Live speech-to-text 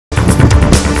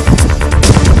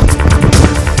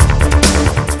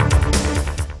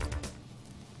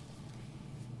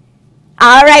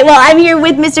All right, well, I'm here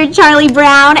with Mr. Charlie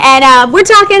Brown, and we're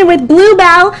talking with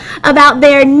Bluebell about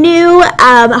their new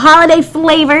holiday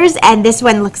flavors, and this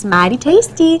one looks mighty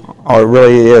tasty. Oh, it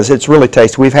really is. It's really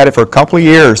tasty. We've had it for a couple of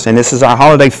years, and this is our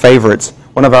holiday favorites.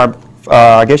 One of our,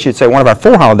 I guess you'd say, one of our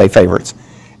 4 holiday favorites.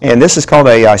 And this is called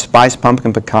a spiced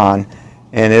pumpkin pecan,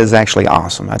 and it is actually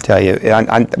awesome, I tell you.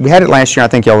 We had it last year. I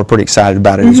think y'all were pretty excited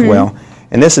about it as well.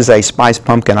 And this is a spiced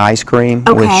pumpkin ice cream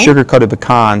with sugar-coated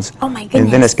pecans. Oh my goodness.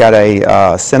 And then it's got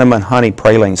a cinnamon honey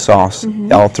praline sauce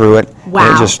all through it.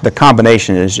 Wow. And the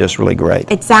combination is just really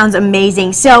great. It sounds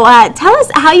amazing. So tell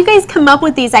us how you guys come up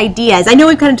with these ideas. I know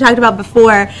we've kind of talked about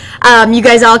before, you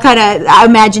guys all kind of, I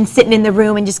imagine, sitting in the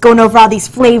room and just going over all these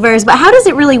flavors, but how does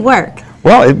it really work?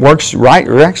 Well, it works right.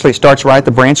 It actually starts right at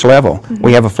the branch level.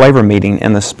 We have a flavor meeting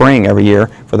in the spring every year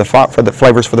for the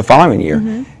flavors for the following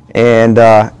year. And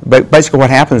but basically what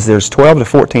happens, there's 12 to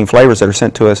 14 flavors that are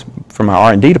sent to us from our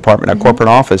R&D department, our corporate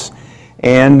office,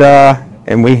 and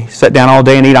we sit down all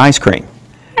day and eat ice cream.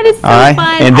 That is so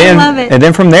fun. And then, I love it. And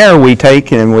then from there we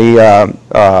take and we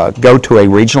go to a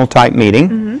regional type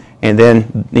meeting, and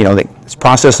then this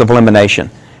process of elimination.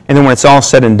 And then when it's all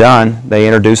said and done, they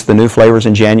introduce the new flavors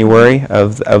in January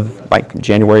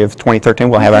January of 2013.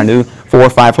 We'll have our new 4 or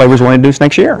 5 flavors we'll introduce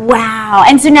next year. Wow.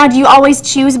 And so now do you always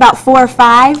choose about 4 or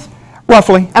 5?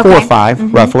 Roughly, 4 or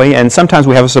 5, roughly. And sometimes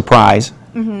we have a surprise.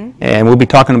 And we'll be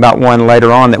talking about one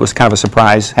later on that was kind of a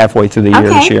surprise halfway through the year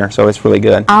this year. So it's really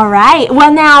good. All right.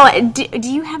 Well, now, do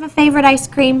you have a favorite ice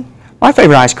cream? My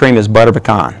favorite ice cream is butter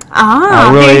pecan.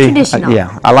 Ah, very traditional.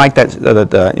 Yeah, I like that.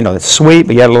 It's sweet,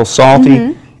 but yet a little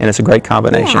salty. And it's a great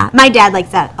combination. Yeah, my dad likes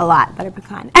that a lot, butter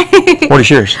pecan. What is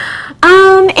yours?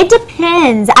 It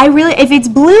depends. If it's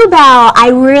Bluebell, I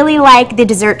really like the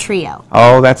dessert trio.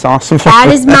 Oh, that's awesome. That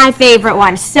is my favorite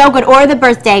one. So good. Or the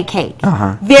birthday cake.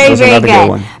 Very, very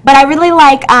good. But I really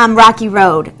like Rocky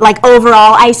Road, like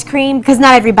overall ice cream, because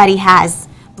not everybody has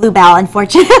Bluebell,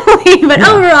 unfortunately. But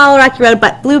overall Rocky Road,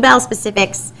 but Bluebell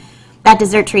specifics. That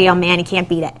dessert trio, man, you can't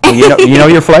beat it. Well, you know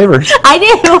your flavors. I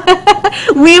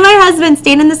do. We and my husband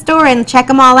stand in the store and check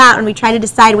them all out, and we try to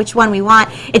decide which one we want.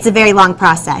 It's a very long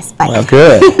process, but well,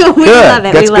 good. we love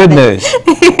it. That's good news.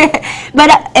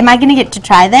 But am I going to get to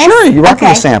try this? Sure, you're welcome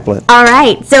to sample it. All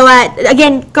right. So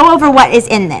again, go over what is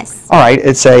in this. All right,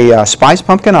 it's a spiced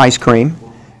pumpkin ice cream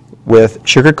with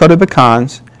sugar-coated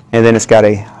pecans, and then it's got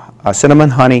a cinnamon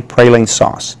honey praline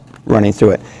sauce running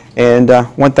through it. And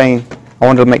one thing I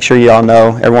wanted to make sure you all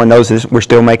know, everyone knows this, we're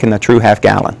still making a true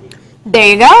half-gallon. There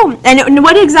you go. And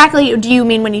what exactly do you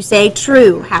mean when you say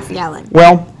true half-gallon?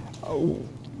 Well,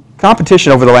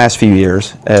 competition over the last few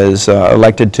years has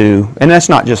elected to, and that's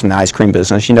not just in the ice cream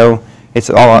business,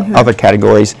 it's all other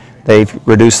categories, they've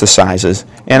reduced the sizes.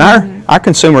 And our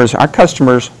consumers, our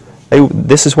customers,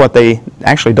 this is what they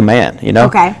actually demand,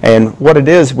 Okay. And what it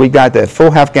is, we've got the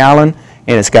full half-gallon,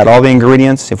 and it's got all the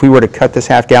ingredients. If we were to cut this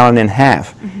half-gallon in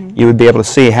half, you would be able to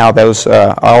see how those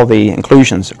all the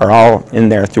inclusions are all in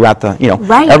there throughout the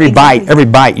every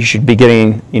bite you should be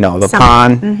getting the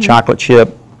pecan, chocolate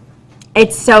chip.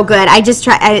 It's so good. I just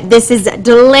tried. This is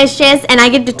delicious, and I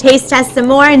get to taste test some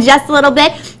more in just a little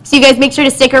bit. So you guys make sure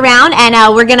to stick around,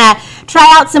 and we're gonna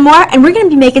try out some more, and we're gonna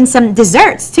be making some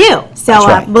desserts too.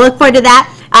 So we'll look forward to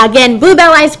that. Again,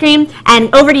 Bluebell ice cream,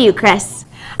 and over to you, Chris.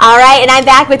 All right, and I'm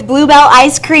back with Bluebell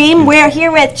Ice Cream. We're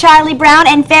here with Charlie Brown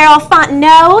and Farrell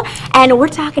Fontenot, and we're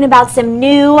talking about some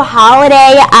new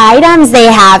holiday items they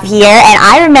have here. And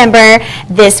I remember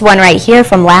this one right here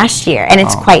from last year, and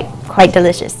it's quite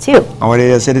delicious too. Oh, it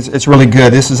is. It's really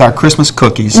good. This is our Christmas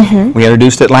cookies. We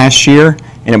introduced it last year,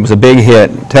 and it was a big hit.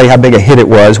 I'll tell you how big a hit it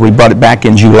was. We brought it back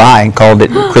in July and called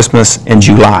it Christmas in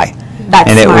July.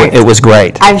 That's smart. It was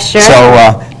great. I'm sure.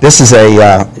 So this is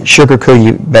a sugar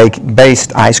cookie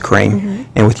based ice cream,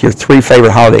 and with your 3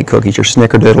 favorite holiday cookies, your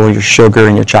snickerdoodle, your sugar,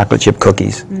 and your chocolate chip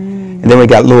cookies. And then we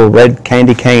got little red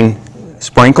candy cane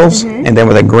sprinkles, and then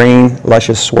with a green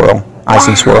luscious swirl,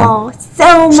 icing swirl.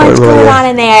 So much going on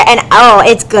in there, and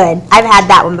it's good. I've had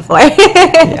that one before.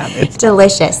 Yeah, it's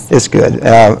delicious. It's good.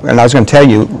 And I was going to tell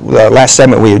you, last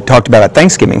segment we talked about a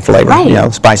Thanksgiving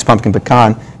flavor, spiced pumpkin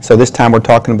pecan. So this time we're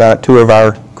talking about 2 of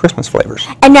our Christmas flavors.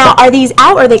 And now, are these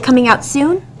out, or are they coming out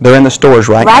soon? They're in the stores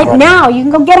right now. You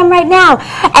can go get them right now.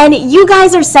 And you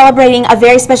guys are celebrating a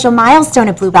very special milestone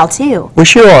at Bluebell, too. We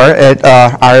sure are. At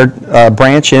our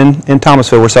branch in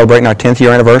Thomasville, we're celebrating our 10th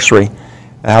year anniversary.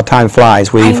 How time flies.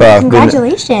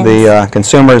 Congratulations. The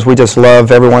consumers, we just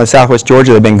love everyone in Southwest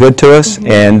Georgia. They've been good to us,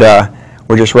 and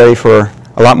we're just ready for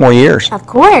a lot more years. Of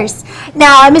course.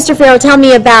 Now, Mr. Farrell, tell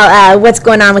me about what's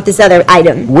going on with this other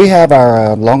item. We have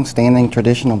our long-standing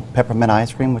traditional peppermint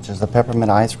ice cream, which is the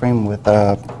peppermint ice cream with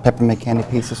peppermint candy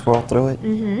pieces swirled through it.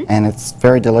 And it's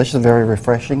very delicious, very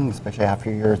refreshing, especially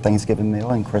after your Thanksgiving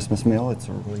meal and Christmas meal. It's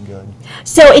really good.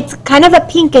 So it's kind of a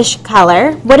pinkish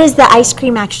color. What is the ice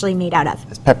cream actually made out of?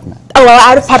 It's peppermint. Oh, well,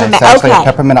 out of peppermint. It's actually Okay.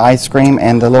 peppermint ice cream,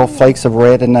 and the little flakes of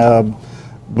red and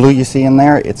blue you see in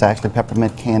there, it's actually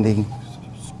peppermint candy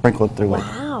sprinkled through it.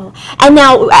 Wow. And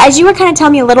now, as you were kind of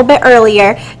telling me a little bit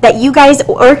earlier, that you guys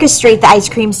orchestrate the ice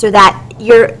cream so that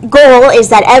your goal is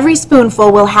that every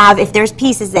spoonful will have, if there's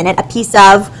pieces in it, a piece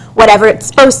of whatever it's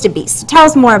supposed to be. So tell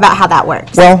us more about how that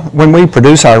works. Well, when we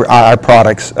produce our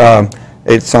products,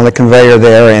 it's on the conveyor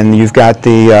there, and you've got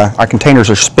our containers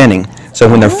are spinning. So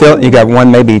when they're filled, you got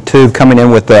one, maybe two coming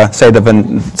in with say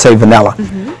vanilla,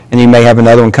 and you may have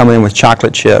another one coming in with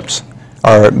chocolate chips,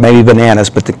 or maybe bananas,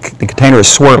 but the container is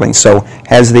swirling. So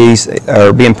as these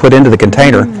are being put into the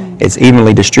container, it's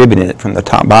evenly distributed from the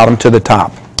bottom to the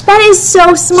top. That is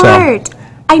so smart.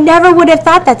 I never would have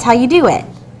thought that's how you do it.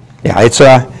 Yeah,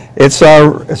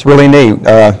 it's really neat.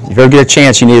 If you ever get a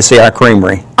chance, you need to see our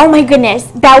creamery. Oh my goodness,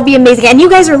 that would be amazing. And you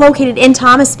guys are located in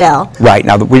Thomasville. Right,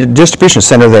 now the distribution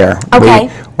center there.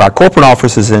 Okay. Our corporate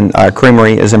office is our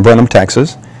creamery is in Brenham,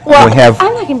 Texas. Well, we have,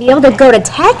 I'm not going to be able to go to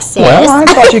Texas. well, I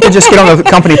thought you could just get on the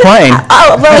company plane.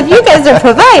 Oh, well, if you guys are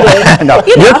providing. No,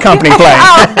 your company plane.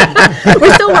 Oh,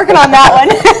 we're still working on that one.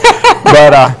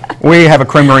 But we have a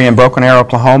creamery in Broken Arrow,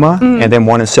 Oklahoma, and then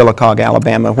one in Sylacauga,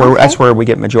 Alabama, where that's where we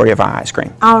get majority of our ice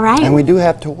cream. All right. And we do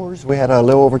have tours. We had a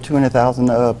little over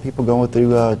 200,000 people going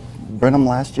through Brenham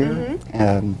last year,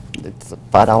 and it's a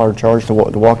 $5 charge to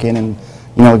walk in and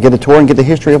get a tour and get the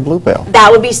history of Bluebell.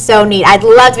 That would be so neat. I'd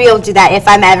love to be able to do that if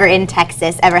I'm ever in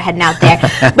Texas, ever heading out there.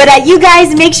 But you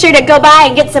guys make sure to go by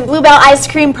and get some Bluebell ice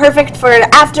cream, perfect for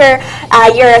after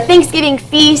your Thanksgiving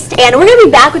feast. And we're going to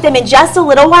be back with them in just a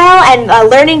little while and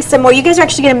learning some more. You guys are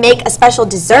actually going to make a special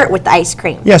dessert with the ice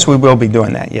cream. Yes, we will be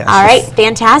doing that, yes. All right,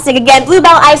 fantastic. Again, Bluebell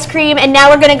ice cream. And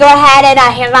now we're going to go ahead and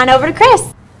hand it on over to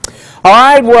Chris. All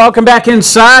right, welcome back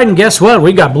inside, and guess what?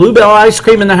 We got Bluebell ice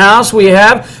cream in the house. We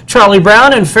have Charlie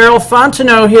Brown and Farrell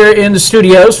Fontenot here in the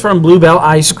studios from Bluebell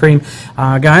Ice Cream.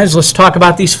 Guys, let's talk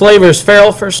about these flavors.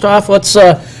 Farrell, first off, let's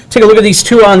take a look at these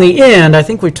two on the end. I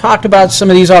think we talked about some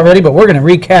of these already, but we're going to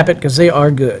recap it because they are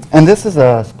good. And this is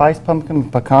a spiced pumpkin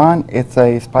pecan. It's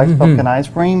a spiced pumpkin ice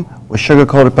cream with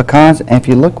sugar-coated pecans. And if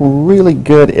you look really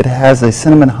good, it has a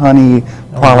cinnamon honey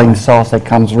praline sauce that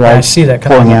comes right. I see that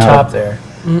coming on the pouring out. top there.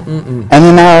 And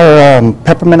then our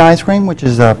peppermint ice cream, which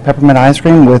is peppermint ice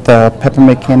cream with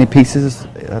peppermint candy pieces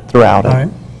throughout All it. right.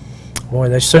 Boy,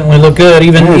 they certainly look good,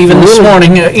 even this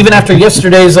morning, even after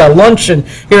yesterday's luncheon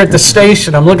here at the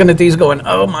station. I'm looking at these going,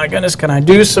 oh my goodness, can I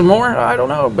do some more? I don't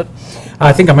know, but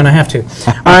I think I'm going to have to.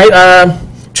 All right,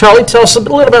 Charlie, tell us a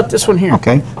little about this one here.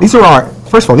 Okay.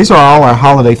 First of all, these are all our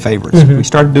holiday favorites. We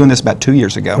started doing this about 2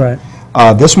 years ago. Right.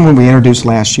 This one we introduced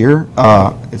last year.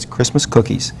 It's Christmas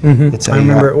cookies. It's I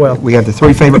remember it well. We have the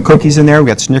 3 favorite cookies in there. We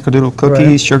got snickerdoodle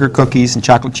cookies, sugar cookies, and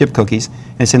chocolate chip cookies.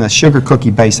 And it's in a sugar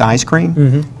cookie-based ice cream.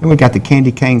 And we got the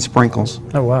candy cane sprinkles.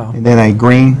 Oh, wow. And then a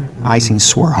green icing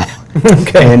swirl.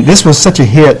 Okay. And this was such a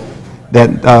hit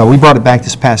that we brought it back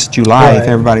this past July, if Right.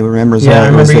 everybody remembers. Yeah, I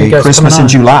It was remember you a guys Christmas in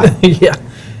coming on. July. Yeah.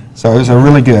 So it was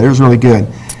really good. It was really good.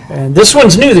 And this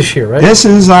one's new this year, right? This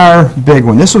is our big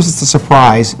one. This was the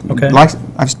surprise. Okay. Like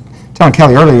I was telling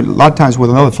Kelly earlier, a lot of times with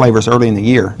other flavors early in the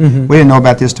year, we didn't know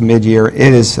about this to mid-year.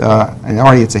 It is, and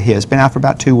already it's a hit. It's been out for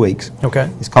about 2 weeks. Okay.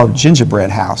 It's called Gingerbread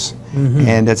House.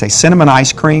 And it's a cinnamon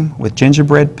ice cream with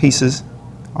gingerbread pieces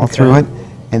all through it.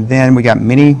 And then we got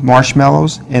mini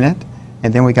marshmallows in it.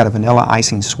 And then we got a vanilla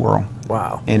icing swirl.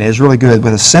 Wow. And it's really good.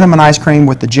 With a cinnamon ice cream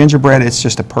with the gingerbread, it's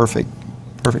just a perfect flavor.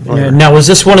 Yeah, now, was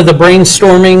this one of the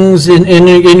brainstormings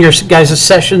in your guys'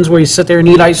 sessions where you sit there and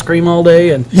eat ice cream all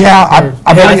day? And Yeah,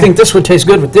 I think this would taste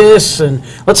good with this, and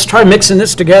let's try mixing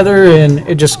this together, and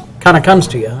it just kind of comes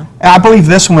to you, huh? I believe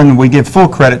this one we give full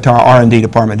credit to our R&D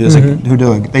department.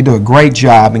 They do a great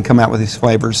job in coming out with these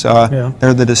flavors.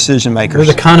 They're the decision makers.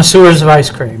 They're the connoisseurs of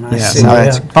ice cream. I see.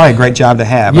 It's probably a great job to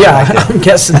have. Yeah, I like it. I'm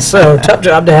guessing so. Tough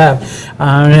job to have.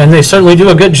 And they certainly do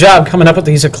a good job coming up with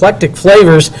these eclectic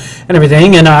flavors and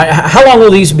everything. And how long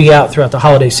will these be out throughout the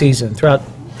holiday season? Throughout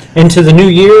into the new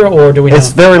year, or do we know?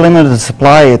 It's very limited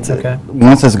supply. Okay.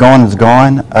 Once it's gone, it's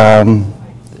gone.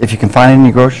 If you can find it in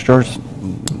your grocery stores,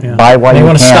 Yeah. buy what you May can.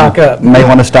 want to stock up. May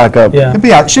want to stock up.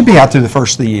 Yeah. Should be out through the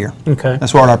first of the year. Okay.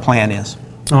 That's what our plan is.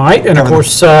 All right, and of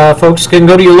course, folks can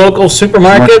go to your local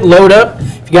supermarket, load up.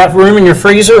 If you got room in your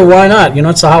freezer, why not? You know,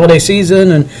 it's the holiday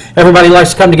season, and everybody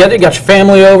likes to come together. You got your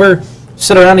family over,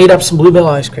 sit around and eat up some Bluebell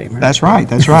ice cream. Right? That's right.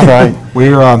 That's right.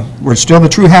 We're still the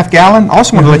true half gallon.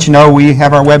 Also want to let you know we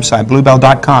have our website,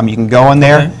 bluebell.com. You can go in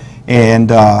there,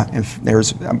 and if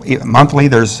there's monthly,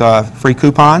 there's free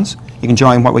coupons. You can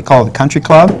join what we call the Country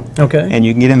Club. Okay. And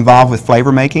you can get involved with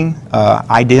flavor making,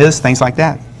 ideas, things like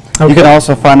that. Okay. You can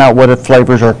also find out what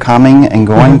flavors are coming and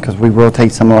going, because we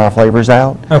rotate some of our flavors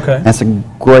out. Okay. And it's a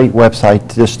great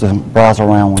website just to browse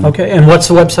around with. Okay, and what's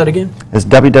the website again? It's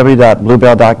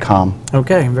www.bluebell.com.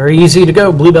 Okay, very easy to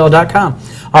go, bluebell.com.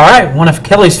 All right, one of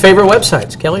Kelly's favorite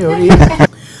websites. Kelly, over to you.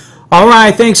 All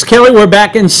right, thanks, Kelly. We're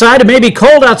back inside. It may be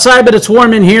cold outside, but it's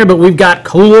warm in here. But we've got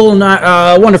cool,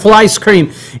 wonderful ice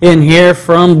cream in here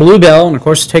from Bluebell. And, of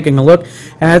course, taking a look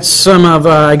at some of,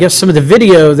 I guess, some of the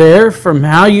video there from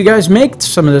how you guys make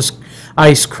some of this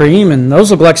ice cream. And those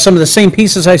look like some of the same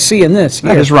pieces I see in this.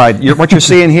 That is right. What you're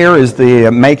seeing here is the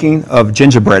making of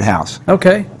gingerbread house.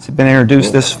 Okay. It's been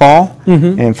introduced this fall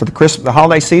and for the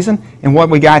holiday season. And what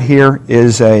we got here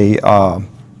is a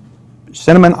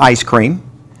cinnamon ice cream.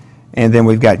 And then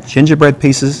we've got gingerbread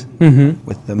pieces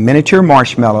with the miniature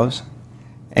marshmallows,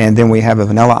 and then we have a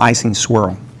vanilla icing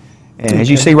swirl. And as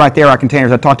you see right there, our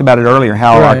containers, I talked about it earlier,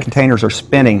 how our containers are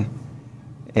spinning,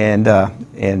 and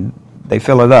they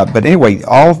fill it up. But anyway,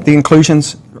 all the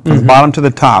inclusions from the bottom to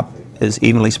the top is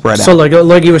evenly spread out. So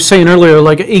like you were saying earlier,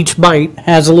 like each bite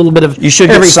has a little bit of You should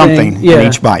get everything. something in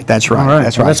each bite. That's right. All right.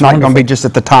 That's Well, right. that's It's not going to be wonderful. just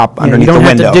at the top underneath the You don't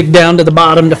window. have to dig down to the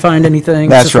bottom to find anything.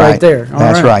 That's it's just right. right there. All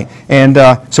That's right. And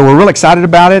so we're real excited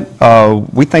about it.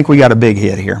 We think we got a big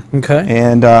hit here. Okay.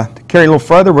 And to carry a little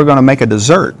further, we're going to make a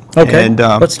dessert. Okay. And,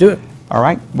 let's do it. All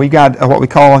right. We got what we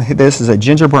call this is a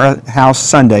gingerbread house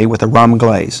sundae with a rum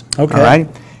glaze. Okay. All right.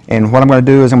 And what I'm going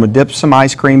to do is I'm going to dip some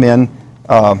ice cream in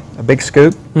a big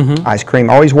scoop ice cream.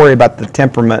 Always worry about the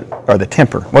temperament or the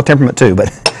temper. Well, temperament too, but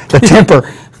the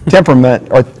temperament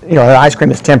or the ice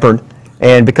cream is tempered,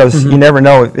 and because you never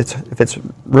know if it's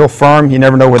real firm, you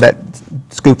never know where that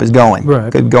scoop is going. Right.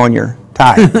 It could go in your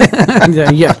tie.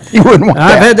 Yeah. You wouldn't want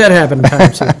that. I've had that happen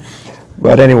times.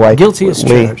 But anyway, Guilty as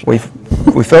charged. we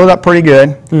fill it up pretty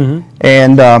good,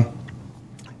 and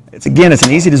it's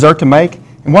an easy dessert to make.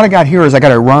 And what I got here is I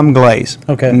got a rum glaze.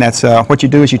 Okay. And that's what you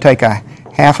do is you take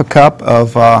half a cup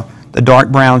of the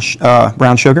dark brown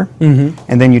sugar,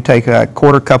 and then you take a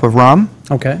quarter cup of rum,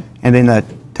 Okay. and then a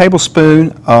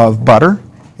tablespoon of butter,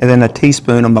 and then a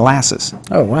teaspoon of molasses.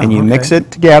 Oh, wow. And you Okay. mix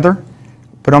it together,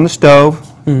 put it on the stove,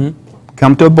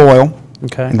 come to a boil,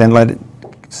 Okay. and then let it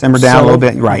simmer down a little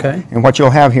bit. Right. Okay. And what you'll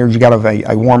have here is you got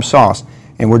a warm sauce,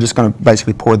 and we're just going to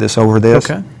basically pour this over this.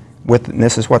 Okay. And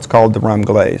this is what's called the rum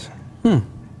glaze.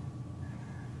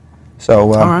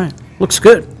 So. All right. Looks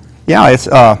good. Yeah, it's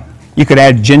you could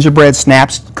add gingerbread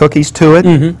snaps cookies to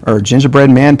it, or gingerbread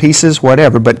man pieces,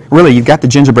 whatever. But really, you've got the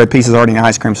gingerbread pieces already in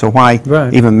ice cream, so why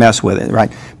even mess with it,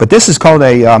 right? But this is called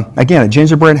a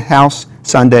gingerbread house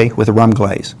sundae with a rum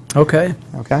glaze. Okay.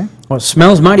 Okay. Well, it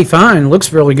smells mighty fine.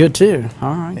 Looks really good too.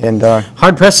 All right. And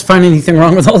hard pressed to find anything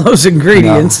wrong with all those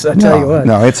ingredients. I tell you what.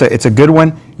 No, it's a good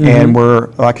one, and we're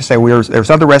like I say, there's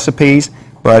other recipes.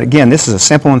 But again, this is a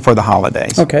simple one for the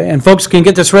holidays. Okay, and folks can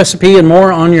get this recipe and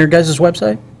more on your guys'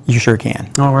 website? You sure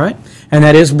can. All right, and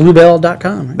that is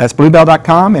bluebell.com, right? That's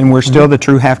bluebell.com, and we're still the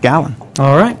true half gallon.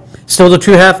 All right, still the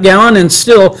true half gallon, and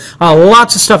still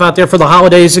lots of stuff out there for the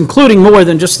holidays, including more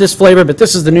than just this flavor, but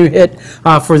this is the new hit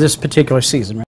for this particular season, right?